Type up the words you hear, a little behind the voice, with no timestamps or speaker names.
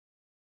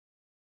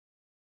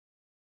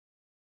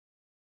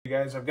Hey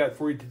guys, I've got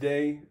for you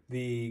today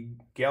the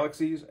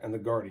Galaxies and the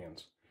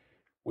Guardians.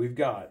 We've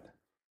got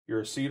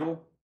your acetyl,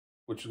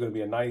 which is going to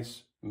be a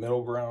nice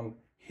middle ground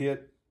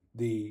hit.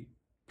 The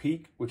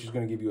Peak, which is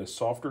going to give you a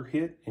softer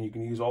hit, and you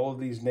can use all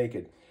of these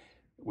naked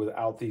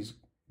without these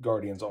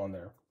Guardians on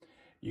there.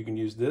 You can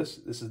use this.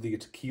 This is the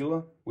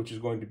Tequila, which is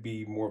going to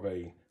be more of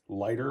a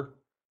lighter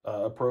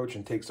approach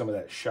and take some of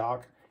that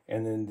shock.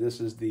 And then this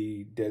is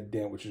the Dead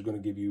Dent, which is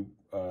going to give you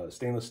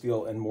stainless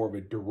steel and more of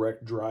a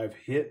direct drive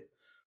hit.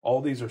 All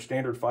these are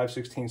standard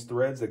 5/16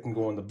 threads that can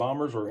go in the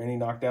bombers or any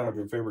knockdown of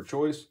your favorite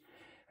choice.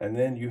 And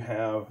then you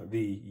have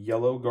the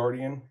yellow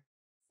Guardian,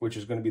 which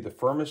is going to be the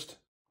firmest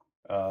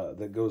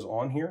that goes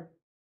on here.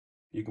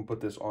 You can put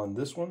this on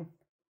this one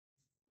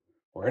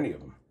or any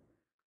of them.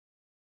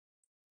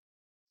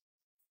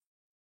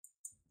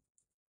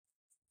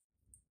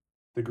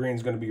 The green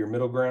is going to be your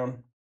middle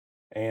ground,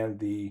 and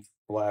the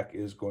black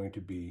is going to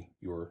be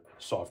your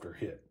softer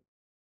hit.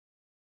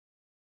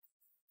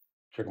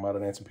 Check them out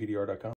at AnsonPDR.com.